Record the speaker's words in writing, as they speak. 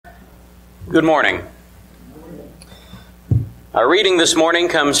Good morning. Our reading this morning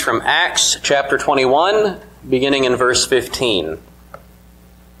comes from Acts chapter 21, beginning in verse 15.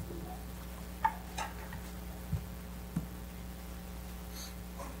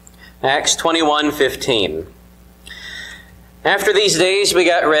 Acts 21:15. After these days we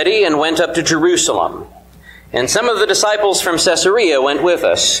got ready and went up to Jerusalem, and some of the disciples from Caesarea went with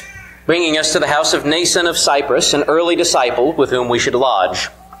us, bringing us to the house of Mnason of Cyprus, an early disciple with whom we should lodge.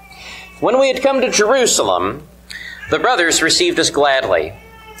 When we had come to Jerusalem, the brothers received us gladly.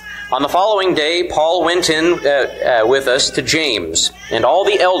 On the following day, Paul went in with us to James, and all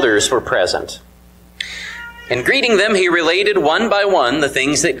the elders were present. In greeting them, he related one by one the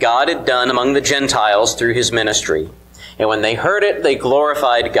things that God had done among the Gentiles through his ministry. And when they heard it, they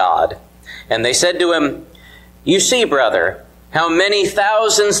glorified God. And they said to him, "You see, brother, how many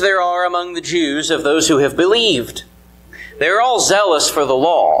thousands there are among the Jews of those who have believed. They are all zealous for the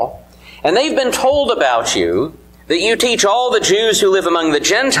law. And they've been told about you that you teach all the Jews who live among the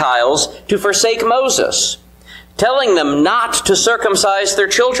Gentiles to forsake Moses, telling them not to circumcise their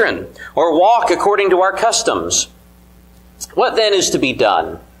children or walk according to our customs. What then is to be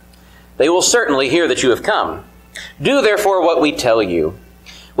done? They will certainly hear that you have come. Do therefore what we tell you.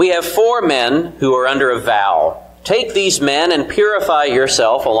 We have 4 men who are under a vow. Take these men and purify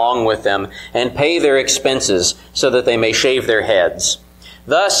yourself along with them and pay their expenses so that they may shave their heads.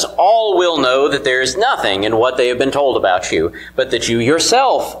 Thus all will know that there is nothing in what they have been told about you, but that you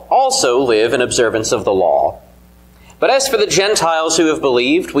yourself also live in observance of the law. But as for the Gentiles who have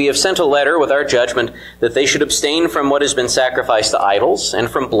believed, we have sent a letter with our judgment that they should abstain from what has been sacrificed to idols, and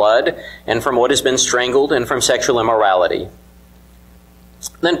from blood, and from what has been strangled, and from sexual immorality."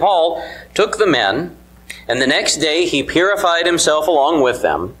 Then Paul took the men, and the next day he purified himself along with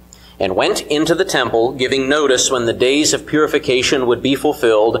them, and went into the temple, giving notice when the days of purification would be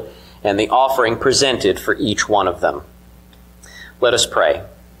fulfilled, and the offering presented for each one of them. Let us pray.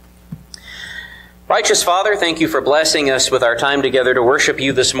 Righteous Father, thank you for blessing us with our time together to worship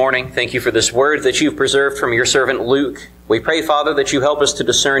you this morning. Thank you for this word that you've preserved from your servant Luke. We pray, Father, that you help us to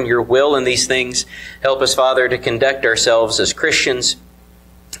discern your will in these things. Help us, Father, to conduct ourselves as Christians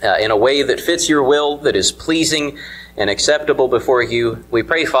in a way that fits your will, that is pleasing and acceptable before you. We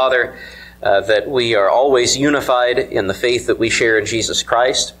pray, Father, that we are always unified in the faith that we share in Jesus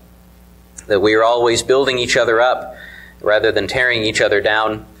Christ, that we are always building each other up rather than tearing each other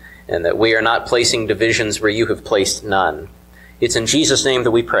down, and that we are not placing divisions where you have placed none. It's in Jesus' name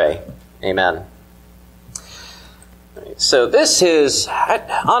that we pray. Amen. So this is,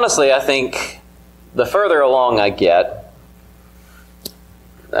 honestly, I think the further along I get,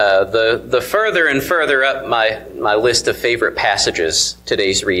 the further and further up my list of favorite passages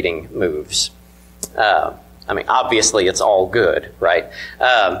today's reading moves. Obviously it's all good, right?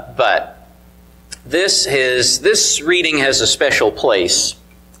 But this reading has a special place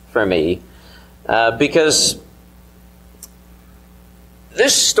for me because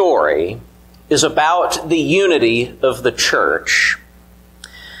this story is about the unity of the church.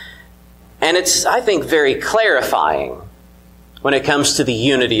 And it's, I think, very clarifying when it comes to the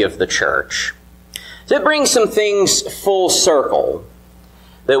unity of the church. So it brings some things full circle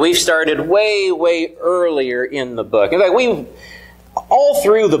that we've started way, way earlier in the book. In fact, we've all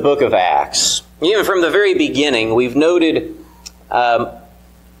through the book of Acts, even from the very beginning, we've noted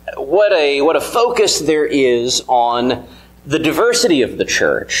what a focus there is on the diversity of the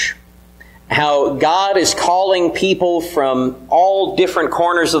church. How God is calling people from all different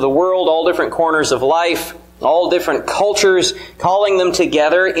corners of the world, all different corners of life, all different cultures, calling them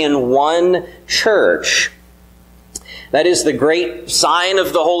together in one church. That is the great sign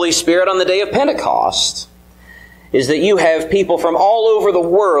of the Holy Spirit on the day of Pentecost, is that you have people from all over the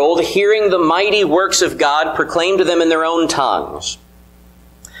world hearing the mighty works of God proclaimed to them in their own tongues.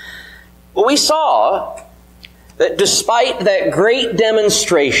 Well, we saw that despite that great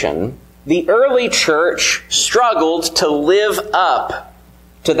demonstration, the early church struggled to live up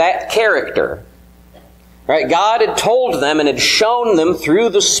to that character. Right? God had told them and had shown them through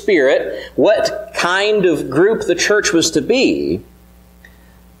the Spirit what kind of group the church was to be.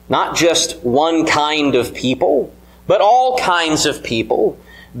 Not just one kind of people, but all kinds of people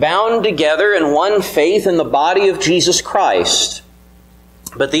bound together in one faith in the body of Jesus Christ.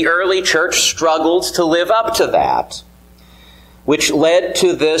 But the early church struggled to live up to that, which led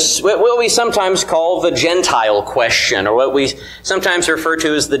to this, what we sometimes call the Gentile question, or what we sometimes refer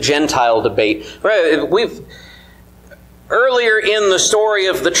to as the Gentile debate. Earlier in the story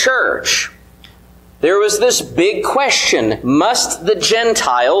of the church, there was this big question: must the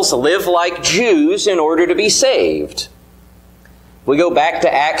Gentiles live like Jews in order to be saved? We go back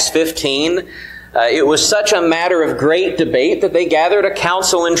to Acts 15. It was such a matter of great debate that they gathered a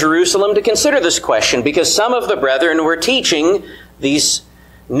council in Jerusalem to consider this question, because some of the brethren were teaching these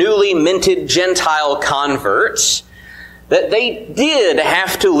newly minted Gentile converts that they did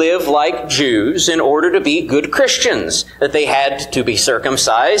have to live like Jews in order to be good Christians, that they had to be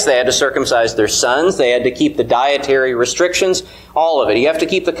circumcised, they had to circumcise their sons, they had to keep the dietary restrictions, all of it. You have to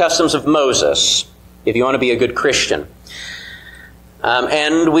keep the customs of Moses if you want to be a good Christian.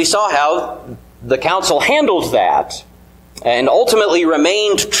 And we saw how the council handled that and ultimately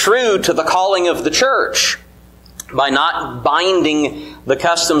remained true to the calling of the church by not binding the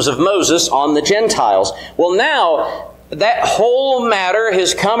customs of Moses on the Gentiles. Well, now that whole matter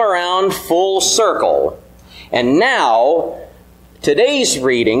has come around full circle. And now, today's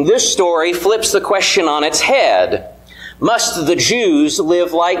reading, this story flips the question on its head. Must the Jews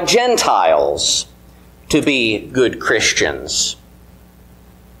live like Gentiles to be good Christians?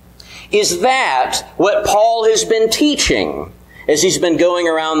 Is that what Paul has been teaching as he's been going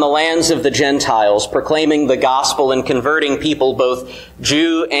around the lands of the Gentiles, proclaiming the gospel and converting people, both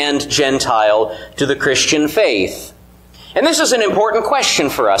Jew and Gentile, to the Christian faith? And this is an important question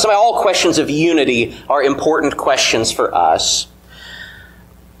for us. I mean, all questions of unity are important questions for us.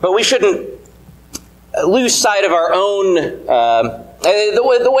 But we shouldn't lose sight of our own,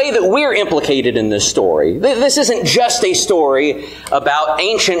 the way that we're implicated in this story. This isn't just a story about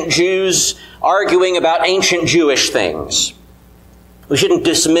ancient Jews arguing about ancient Jewish things. We shouldn't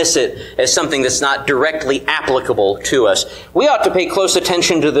dismiss it as something that's not directly applicable to us. We ought to pay close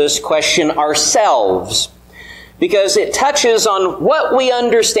attention to this question ourselves, because it touches on what we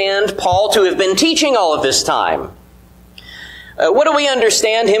understand Paul to have been teaching all of this time. What do we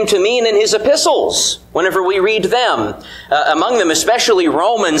understand him to mean in his epistles whenever we read them? Among them, especially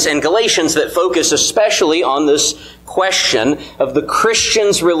Romans and Galatians, that focus especially on this question of the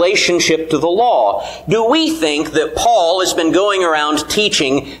Christian's relationship to the law. Do we think that Paul has been going around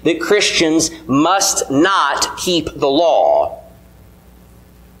teaching that Christians must not keep the law?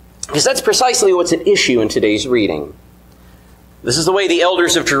 Because that's precisely what's at issue in today's reading. This is the way the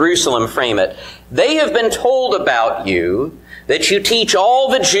elders of Jerusalem frame it. They have been told about you that you teach all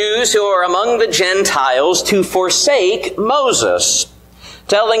the Jews who are among the Gentiles to forsake Moses,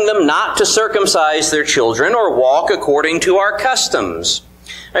 telling them not to circumcise their children or walk according to our customs.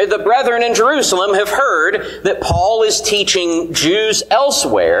 The brethren in Jerusalem have heard that Paul is teaching Jews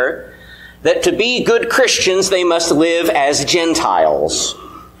elsewhere that to be good Christians they must live as Gentiles.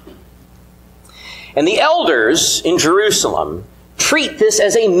 And the elders in Jerusalem treat this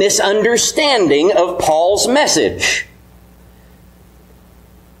as a misunderstanding of Paul's message.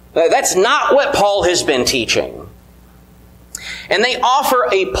 That's not what Paul has been teaching. And they offer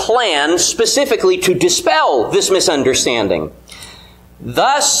a plan specifically to dispel this misunderstanding.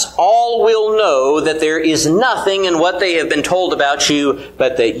 Thus all will know that there is nothing in what they have been told about you,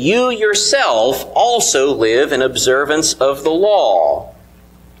 but that you yourself also live in observance of the law.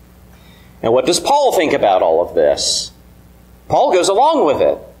 And what does Paul think about all of this? Paul goes along with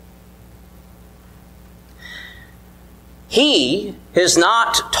it. He has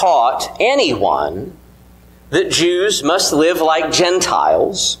not taught anyone that Jews must live like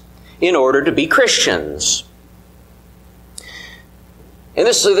Gentiles in order to be Christians. And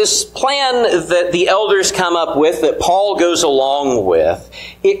this plan that the elders come up with, that Paul goes along with,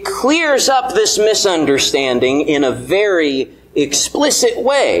 it clears up this misunderstanding in a very explicit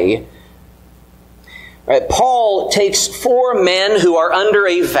way. Right, Paul takes 4 men who are under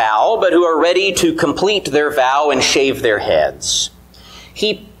a vow, but who are ready to complete their vow and shave their heads.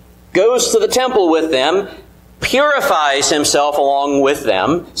 He goes to the temple with them, purifies himself along with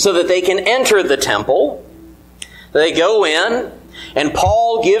them, so that they can enter the temple. They go in, and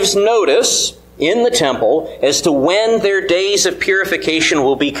Paul gives notice in the temple as to when their days of purification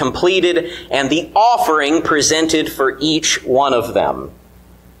will be completed and the offering presented for each one of them.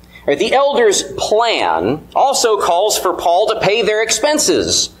 The elders' plan also calls for Paul to pay their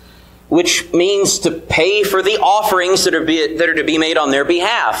expenses, which means to pay for the offerings that are to be made on their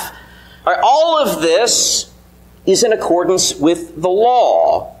behalf. All of this is in accordance with the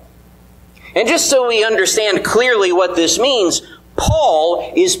law. And just so we understand clearly what this means,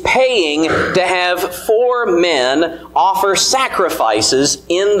 Paul is paying to have 4 men offer sacrifices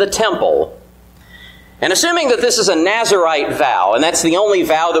in the temple. And assuming that this is a Nazirite vow, and that's the only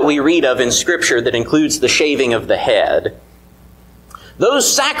vow that we read of in Scripture that includes the shaving of the head,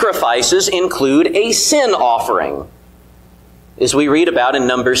 those sacrifices include a sin offering, as we read about in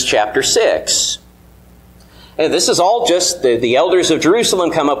Numbers chapter 6. And this is all just the elders of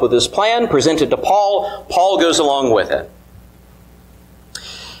Jerusalem come up with this plan, presented to Paul. Paul goes along with it.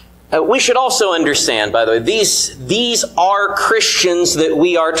 We should also understand, by the way, these are Christians that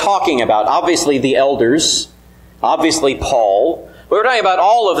we are talking about. Obviously the elders, obviously Paul. We're talking about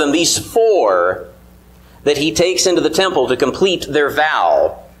all of them, these 4 that he takes into the temple to complete their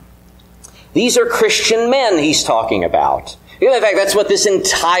vow. These are Christian men he's talking about. In fact, that's what this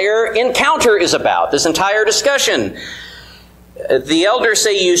entire encounter is about, this entire discussion. The elders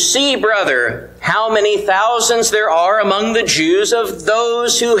say, "You see, brother, how many thousands there are among the Jews of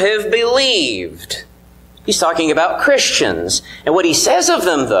those who have believed." He's talking about Christians. And what he says of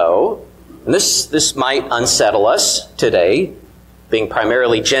them, though, and this might unsettle us today, being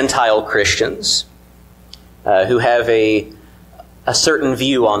primarily Gentile Christians, who have a certain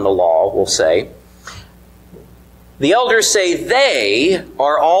view on the law, we'll say. The elders say they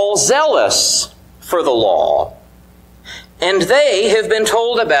are all zealous for the law. And they have been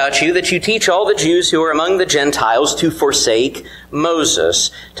told about you that you teach all the Jews who are among the Gentiles to forsake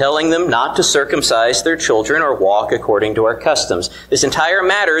Moses, telling them not to circumcise their children or walk according to our customs. This entire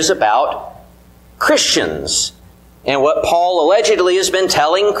matter is about Christians and what Paul allegedly has been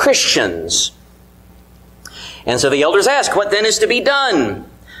telling Christians. And so the elders ask, "What then is to be done?"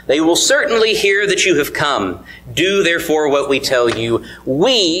 "They will certainly hear that you have come. Do therefore what we tell you.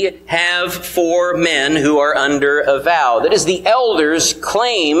 We have 4 men who are under a vow." That is, the elders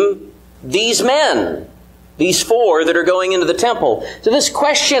claim these men, these 4 that are going into the temple. So this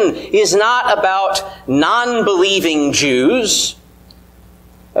question is not about non-believing Jews,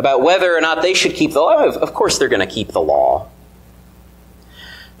 about whether or not they should keep the law. Of course they're going to keep the law.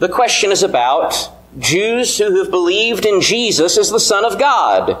 The question is about Jews who have believed in Jesus as the Son of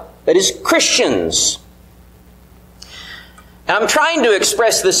God. That is, Christians. And I'm trying to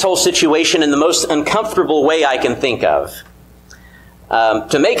express this whole situation in the most uncomfortable way I can think of,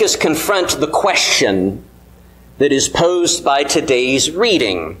 to make us confront the question that is posed by today's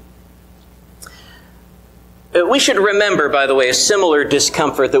reading. We should remember, by the way, a similar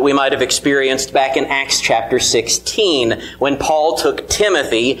discomfort that we might have experienced back in Acts chapter 16 when Paul took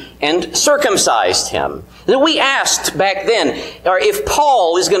Timothy and circumcised him. We asked back then, if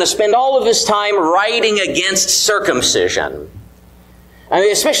Paul is going to spend all of his time writing against circumcision. I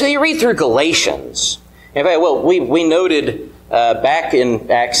mean, especially you read through Galatians. In fact, well, we noted back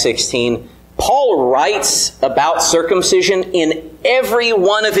in Acts 16, Paul writes about circumcision in every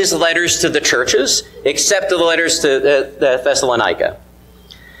one of his letters to the churches, except the letters to Thessalonica.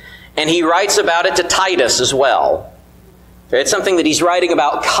 And he writes about it to Titus as well. It's something that he's writing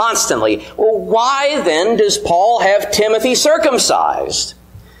about constantly. Well, why then does Paul have Timothy circumcised?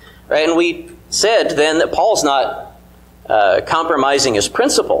 Right? And we said then that Paul's not compromising his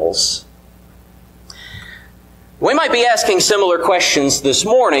principles. We might be asking similar questions this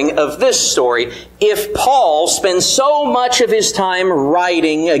morning of this story. If Paul spends so much of his time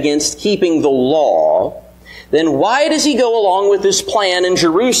writing against keeping the law, then why does he go along with this plan in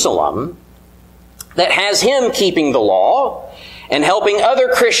Jerusalem that has him keeping the law and helping other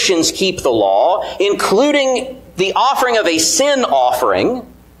Christians keep the law, including the offering of a sin offering,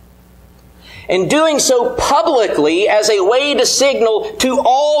 and doing so publicly as a way to signal to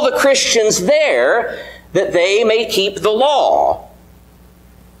all the Christians there that they may keep the law?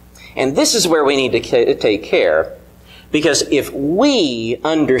 And this is where we need to take care, because if we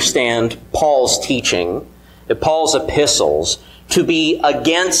understand Paul's teaching, Paul's epistles, to be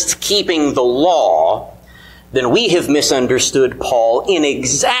against keeping the law, then we have misunderstood Paul in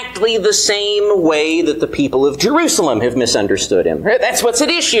exactly the same way that the people of Jerusalem have misunderstood him. That's what's at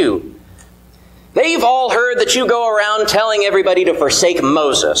issue. They've all heard that you go around telling everybody to forsake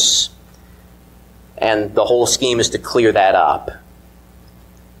Moses. And the whole scheme is to clear that up.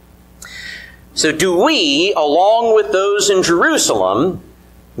 So do we, along with those in Jerusalem,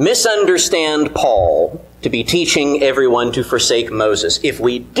 misunderstand Paul to be teaching everyone to forsake Moses? If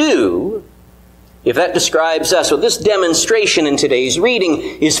we do, if that describes us, well, this demonstration in today's reading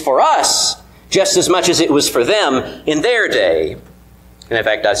is for us just as much as it was for them in their day. And in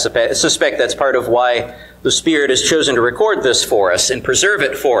fact, I suspect that's part of why the Spirit has chosen to record this for us and preserve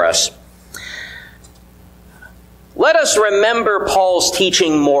it for us. Let us remember Paul's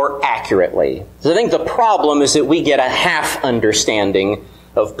teaching more accurately. I think the problem is that we get a half understanding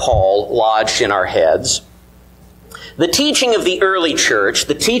of Paul lodged in our heads. The teaching of the early church,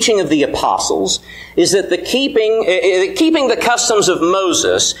 the teaching of the apostles, is that keeping the customs of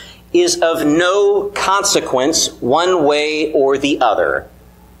Moses is of no consequence one way or the other.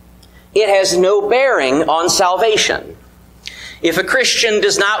 It has no bearing on salvation. If a Christian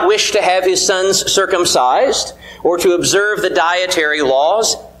does not wish to have his sons circumcised or to observe the dietary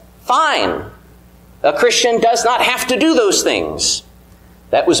laws, fine. A Christian does not have to do those things.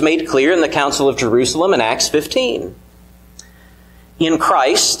 That was made clear in the Council of Jerusalem in Acts 15. In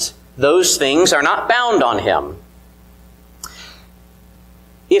Christ, those things are not bound on him.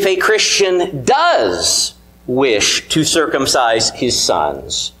 If a Christian does wish to circumcise his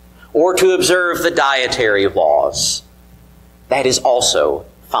sons or to observe the dietary laws, that is also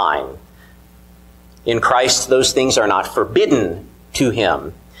fine. In Christ, those things are not forbidden to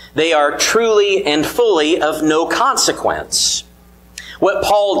him. They are truly and fully of no consequence. What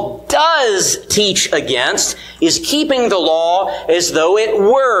Paul does teach against is keeping the law as though it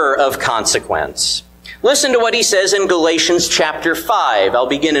were of consequence. Listen to what he says in Galatians chapter 5. I'll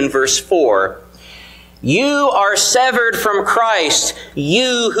begin in verse 4. You are severed from Christ,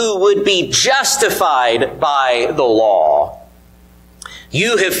 you who would be justified by the law.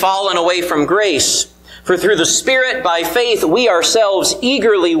 You have fallen away from grace, for through the Spirit, by faith, we ourselves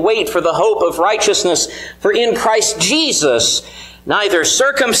eagerly wait for the hope of righteousness. For in Christ Jesus, neither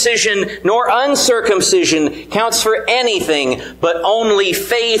circumcision nor uncircumcision counts for anything, but only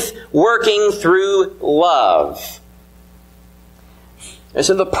faith working through love. And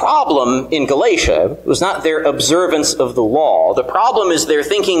so the problem in Galatia was not their observance of the law. The problem is their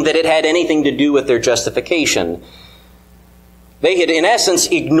thinking that it had anything to do with their justification. They had, in essence,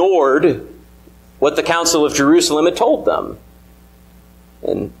 ignored what the Council of Jerusalem had told them.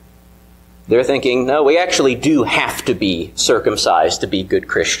 And they're thinking, no, we actually do have to be circumcised to be good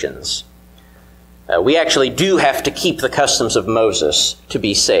Christians. We actually do have to keep the customs of Moses to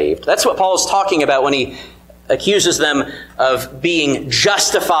be saved. That's what Paul is talking about when he accuses them of being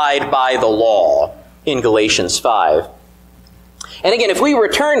justified by the law in Galatians 5. And again, if we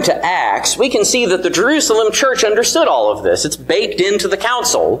return to Acts, we can see that the Jerusalem church understood all of this. It's baked into the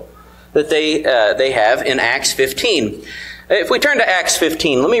council that they have in Acts 15. If we turn to Acts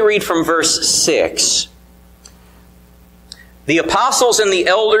 15, let me read from verse 6. The apostles and the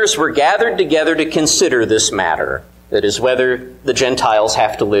elders were gathered together to consider this matter, that is, whether the Gentiles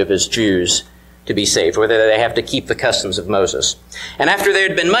have to live as Jews to be saved, whether they have to keep the customs of Moses. And after there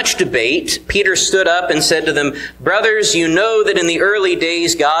had been much debate, Peter stood up and said to them, Brothers, you know that in the early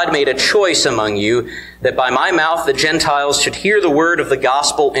days God made a choice among you, that by my mouth the Gentiles should hear the word of the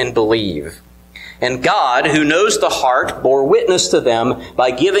gospel and believe. And God, who knows the heart, bore witness to them by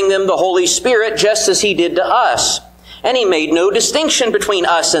giving them the Holy Spirit, just as he did to us. And he made no distinction between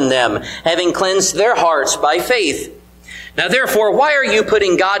us and them, having cleansed their hearts by faith. Now therefore, why are you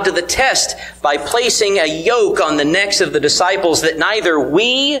putting God to the test by placing a yoke on the necks of the disciples that neither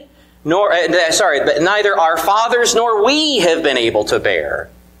our fathers nor we have been able to bear?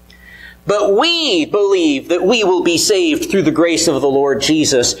 But we believe that we will be saved through the grace of the Lord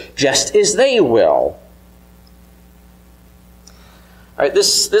Jesus, just as they will. All right,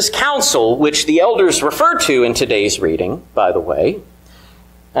 this council, which the elders refer to in today's reading, by the way,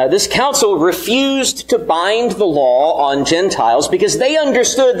 this council refused to bind the law on Gentiles because they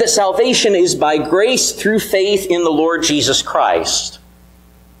understood that salvation is by grace through faith in the Lord Jesus Christ.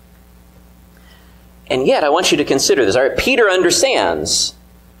 And yet, I want you to consider this. All right, Peter understands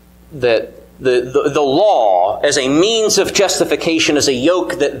that the law as a means of justification is a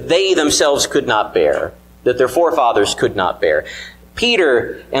yoke that they themselves could not bear, that their forefathers could not bear.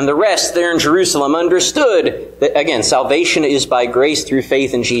 Peter and the rest there in Jerusalem understood that, again, salvation is by grace through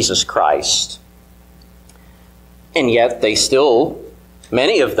faith in Jesus Christ. And yet they still,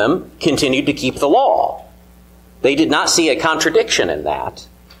 many of them, continued to keep the law. They did not see a contradiction in that.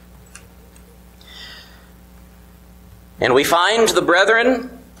 And we find the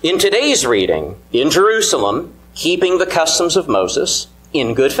brethren in today's reading in Jerusalem keeping the customs of Moses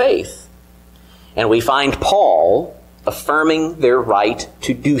in good faith. And we find Paul affirming their right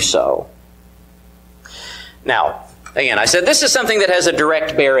to do so. Now, again, I said this is something that has a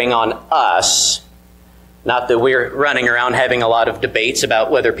direct bearing on us. Not that we're running around having a lot of debates about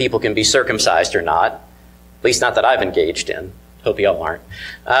whether people can be circumcised or not. At least not that I've engaged in. Hope you all aren't.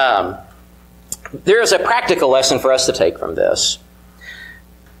 There is a practical lesson for us to take from this.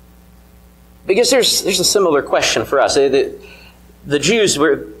 Because there's a similar question for us. The Jews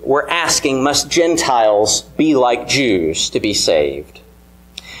were asking, must Gentiles be like Jews to be saved?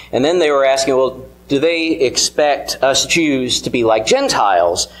 And then they were asking, well, do they expect us Jews to be like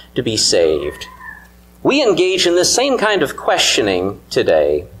Gentiles to be saved? We engage in the same kind of questioning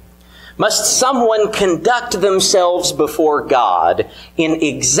today. Must someone conduct themselves before God in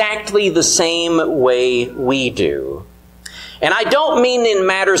exactly the same way we do? And I don't mean in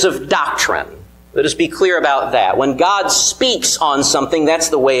matters of doctrine. Let us be clear about that. When God speaks on something, that's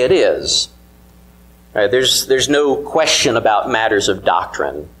the way it is. Right, there's no question about matters of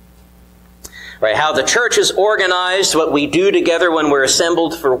doctrine. right? How the church is organized, what we do together when we're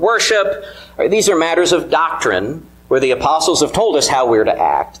assembled for worship. Right? These are matters of doctrine where the apostles have told us how we're to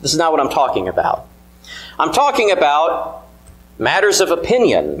act. This is not what I'm talking about. I'm talking about matters of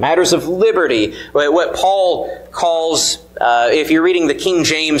opinion, matters of liberty, what Paul calls, if you're reading the King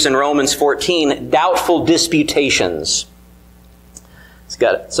James in Romans 14, doubtful disputations. It's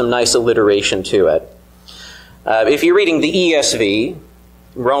got some nice alliteration to it. If you're reading the ESV,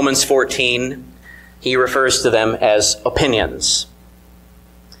 Romans 14, he refers to them as opinions.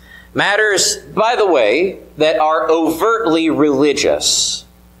 Matters, by the way, that are overtly religious.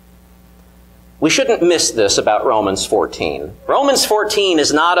 We shouldn't miss this about Romans 14. Romans 14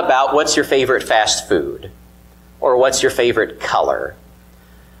 is not about what's your favorite fast food, or what's your favorite color,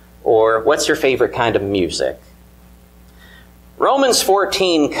 or what's your favorite kind of music. Romans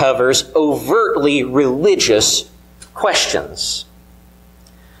 14 covers overtly religious questions.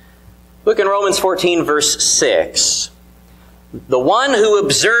 Look in Romans 14, verse 6. The one who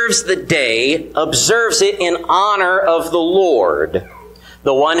observes the day observes it in honor of the Lord.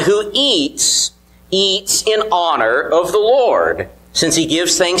 The one who eats, eats in honor of the Lord, since he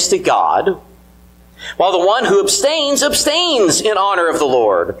gives thanks to God. While the one who abstains, abstains in honor of the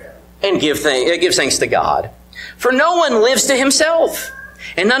Lord, and gives thanks to God. For no one lives to himself,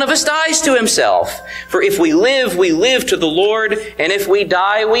 and none of us dies to himself. For if we live to the Lord, and if we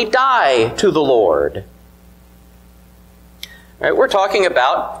die to the Lord. All right, we're talking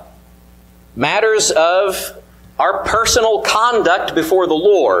about matters of our personal conduct before the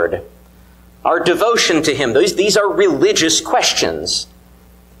Lord, our devotion to Him. These are religious questions.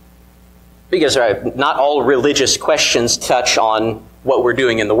 Because not all religious questions touch on what we're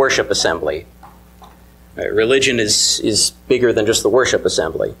doing in the worship assembly. Religion is bigger than just the worship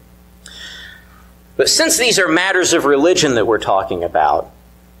assembly. But since these are matters of religion that we're talking about,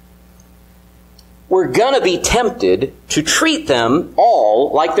 we're going to be tempted to treat them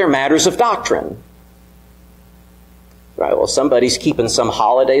all like they're matters of doctrine. Right, well, somebody's keeping some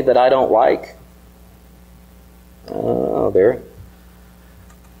holiday that I don't like. Oh, they're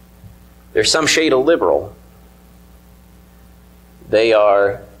some shade of liberal. They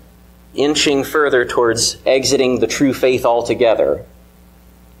are inching further towards exiting the true faith altogether.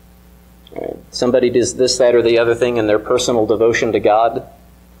 Right. Somebody does this, that, or the other thing in their personal devotion to God.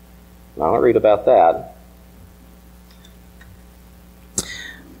 I don't read about that.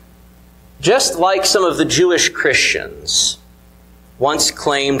 Just like some of the Jewish Christians once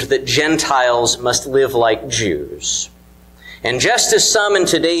claimed that Gentiles must live like Jews, and just as some in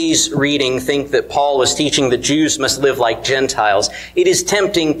today's reading think that Paul was teaching that Jews must live like Gentiles, it is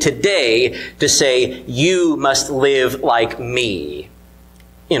tempting today to say, you must live like me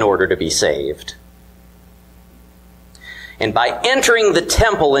in order to be saved. And by entering the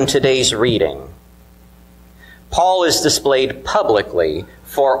temple in today's reading, Paul is displayed publicly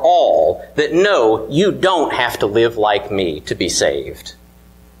for all that no, you don't have to live like me to be saved.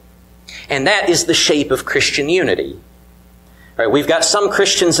 And that is the shape of Christian unity. Right, we've got some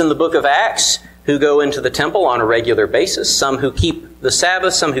Christians in the book of Acts who go into the temple on a regular basis, some who keep the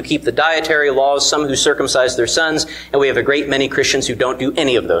Sabbath, some who keep the dietary laws, some who circumcise their sons, and we have a great many Christians who don't do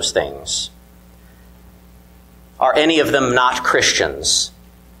any of those things. Are any of them not Christians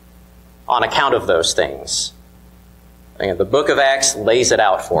on account of those things? And the book of Acts lays it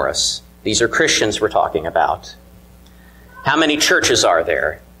out for us. These are Christians we're talking about. How many churches are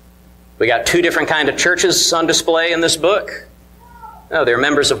there? We got two different kinds of churches on display in this book. No, they're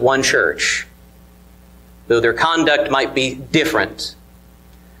members of one church. Though their conduct might be different,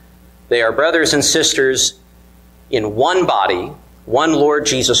 they are brothers and sisters in one body, one Lord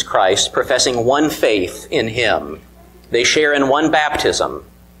Jesus Christ, professing one faith in Him. They share in one baptism.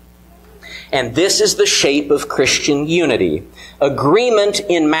 And this is the shape of Christian unity. Agreement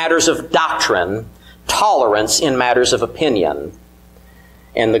in matters of doctrine, tolerance in matters of opinion,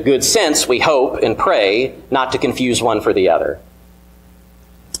 and the good sense, we hope and pray, not to confuse one for the other.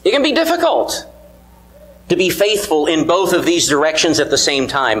 It can be difficult to be faithful in both of these directions at the same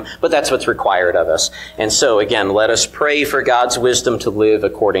time, but that's what's required of us. And so, again, let us pray for God's wisdom to live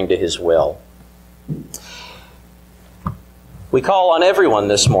according to His will. We call on everyone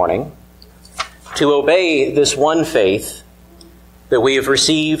this morning to obey this one faith that we have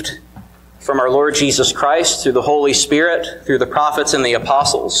received from our Lord Jesus Christ through the Holy Spirit, through the prophets and the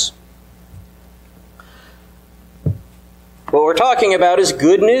apostles. What we're talking about is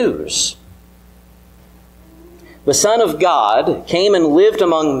good news. The Son of God came and lived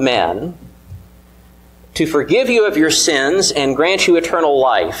among men to forgive you of your sins and grant you eternal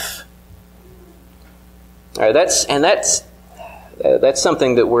life. All right, that's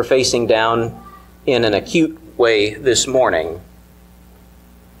something that we're facing down in an acute way this morning.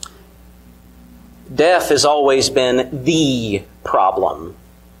 Death has always been the problem.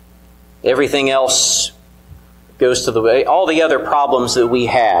 Everything else goes to the way. All the other problems that we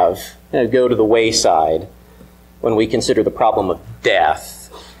have go to the wayside when we consider the problem of death.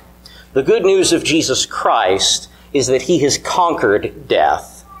 The good news of Jesus Christ is that he has conquered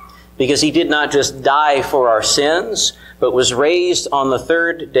death, because he did not just die for our sins, but was raised on the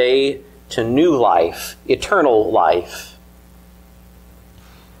third day to new life, eternal life.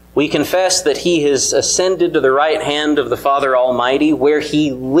 We confess that he has ascended to the right hand of the Father Almighty, where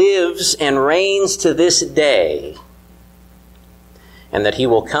he lives and reigns to this day, and that he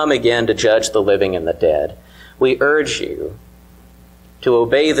will come again to judge the living and the dead. We urge you to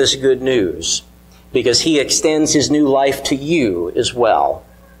obey this good news, because he extends his new life to you as well.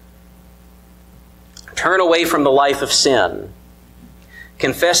 Turn away from the life of sin.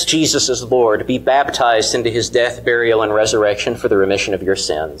 Confess Jesus as Lord. Be baptized into his death, burial, and resurrection for the remission of your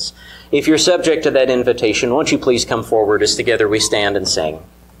sins. If you're subject to that invitation, won't you please come forward as together we stand and sing.